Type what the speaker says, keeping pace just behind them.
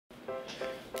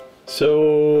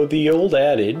So the old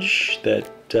adage that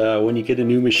when you get a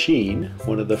new machine,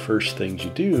 one of the first things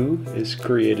you do is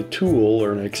create a tool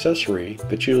or an accessory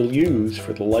that you'll use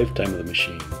for the lifetime of the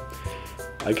machine.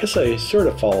 I guess I sort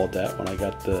of followed that when I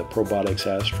got the Probotix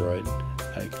Asteroid.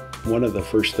 One of the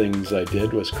first things I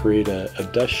did was create a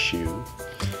dust shoe,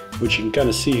 which you can kind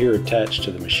of see here attached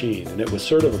to the machine. And it was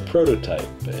sort of a prototype,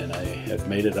 and I had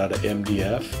made it out of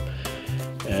MDF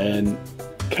and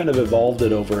kind of evolved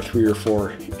it over 3 or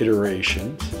 4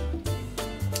 iterations.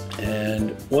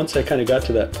 And once I kind of got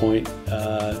to that point,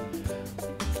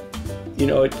 you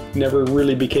know, it never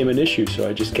really became an issue, so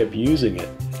I just kept using it.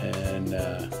 And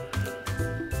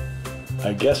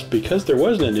I guess because there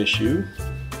wasn't an issue,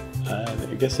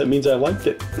 I guess that means I liked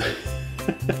it.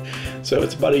 So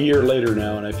it's about a year later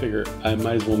now, and I figure I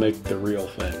might as well make the real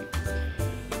thing.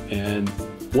 And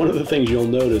one of the things you'll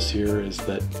notice here is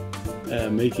that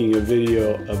making a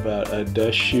video about a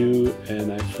dust shoe,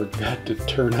 and I forgot to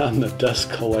turn on the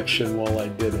dust collection while I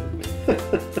did it.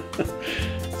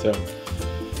 So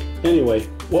anyway,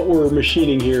 what we're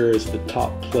machining here is the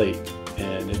top plate,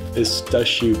 and this dust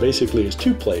shoe basically is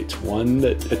 2 plates. One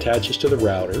that attaches to the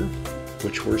router,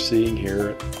 which we're seeing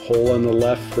here, hole on the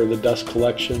left for the dust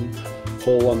collection,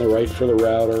 hole on the right for the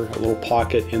router, a little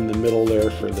pocket in the middle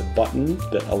there for the button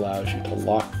that allows you to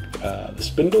lock the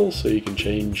spindle so you can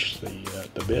change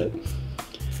the bit.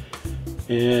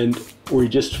 And we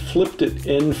just flipped it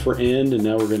end for end, and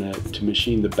now we're going to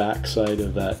machine the back side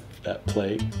of that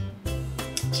plate.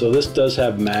 So this does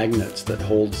have magnets that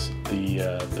holds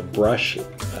the brush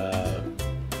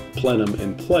plenum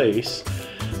in place,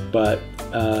 but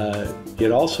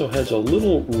it also has a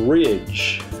little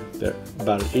ridge that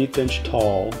about an 1/8 inch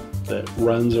tall that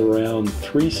runs around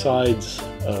 3 sides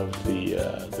of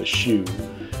the shoe,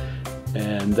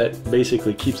 and that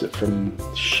basically keeps it from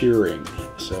shearing.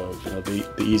 So you know,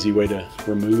 the easy way to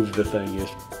remove the thing is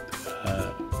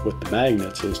with the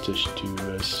magnets is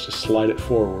to slide it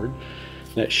forward.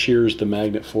 That shears the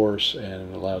magnet force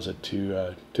and allows it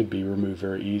to be removed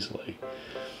very easily.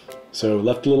 So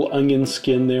left a little onion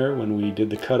skin there when we did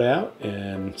the cutout,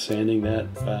 and sanding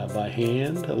that by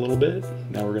hand a little bit.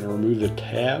 Now we're going to remove the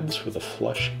tabs with a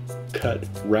flush cut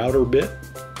router bit.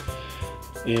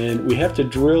 And we have to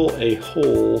drill a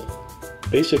hole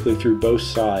basically through both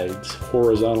sides,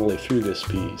 horizontally through this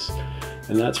piece.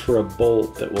 And that's for a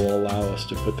bolt that will allow us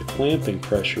to put the clamping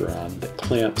pressure on that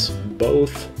clamps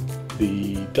both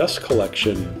the dust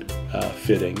collection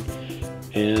fitting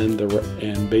and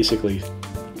basically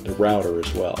the router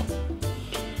as well.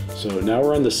 So now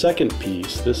we're on the second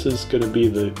piece. This is going to be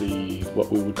the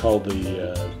what we would call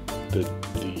the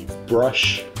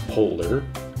brush holder,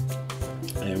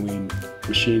 and we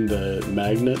machined the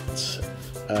magnets,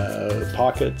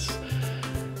 pockets,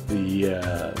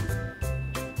 the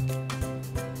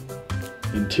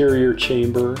interior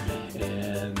chamber,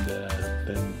 and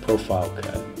then profile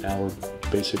cut. Now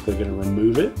we're basically going to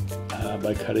remove it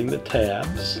by cutting the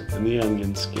tabs and the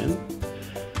onion skin.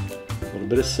 A little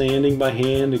bit of sanding by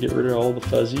hand to get rid of all the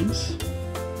fuzzies.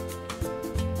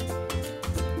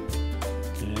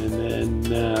 And then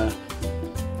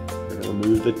we're going to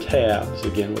remove the tabs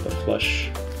again with a flush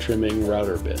trimming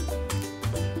router bit,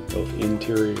 both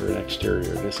interior and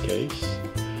exterior in this case.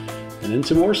 And then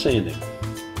some more sanding.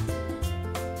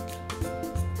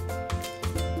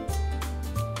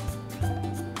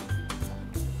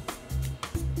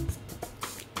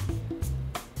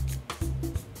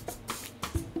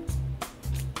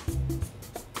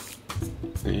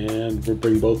 And we'll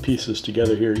bring both pieces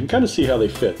together here. You can kind of see how they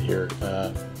fit here.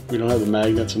 We don't have the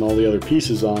magnets and all the other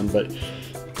pieces on, but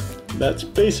that's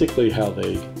basically how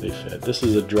they fit. This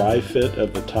is a dry fit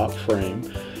of the top frame.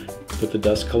 Put the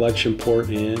dust collection port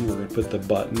in. We're going to put the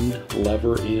button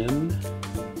lever in,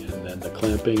 and then the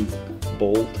clamping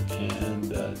bolt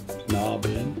and knob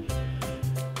in.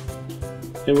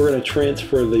 And we're going to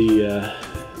transfer the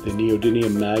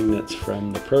neodymium magnets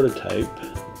from the prototype,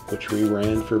 which we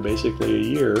ran for basically a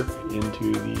year,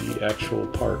 into the actual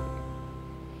part.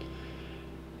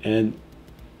 And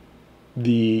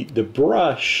the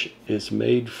brush is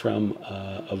made from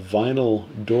a vinyl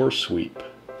door sweep.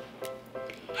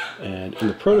 And in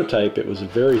the prototype it was a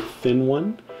very thin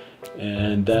one,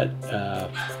 and that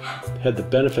had the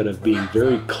benefit of being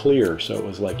very clear, so it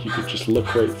was like you could just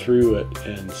look right through it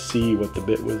and see what the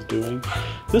bit was doing.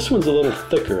 This one's a little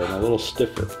thicker and a little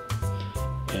stiffer,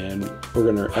 and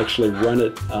we're going to actually run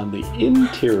it on the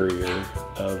interior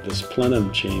of this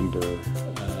plenum chamber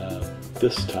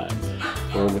this time,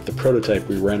 or with the prototype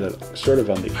we ran it sort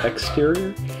of on the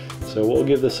exterior. So we'll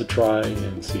give this a try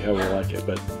and see how we like it,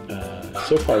 but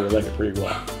so far we like it pretty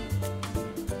well.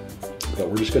 but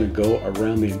we're just going to go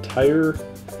around the entire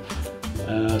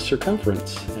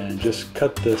circumference and just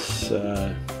cut this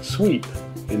sweep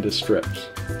into strips.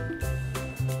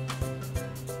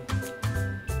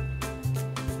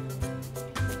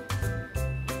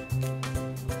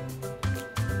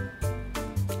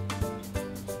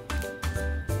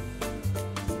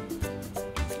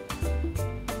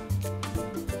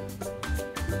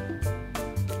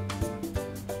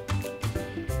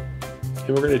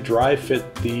 And we're going to dry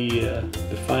fit the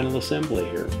final assembly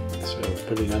here. So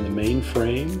putting on the main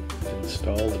frame,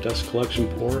 install the dust collection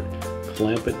port,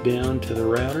 clamp it down to the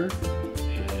router,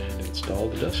 and install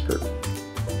the dust curtain.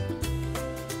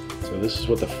 So this is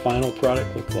what the final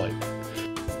product looks like.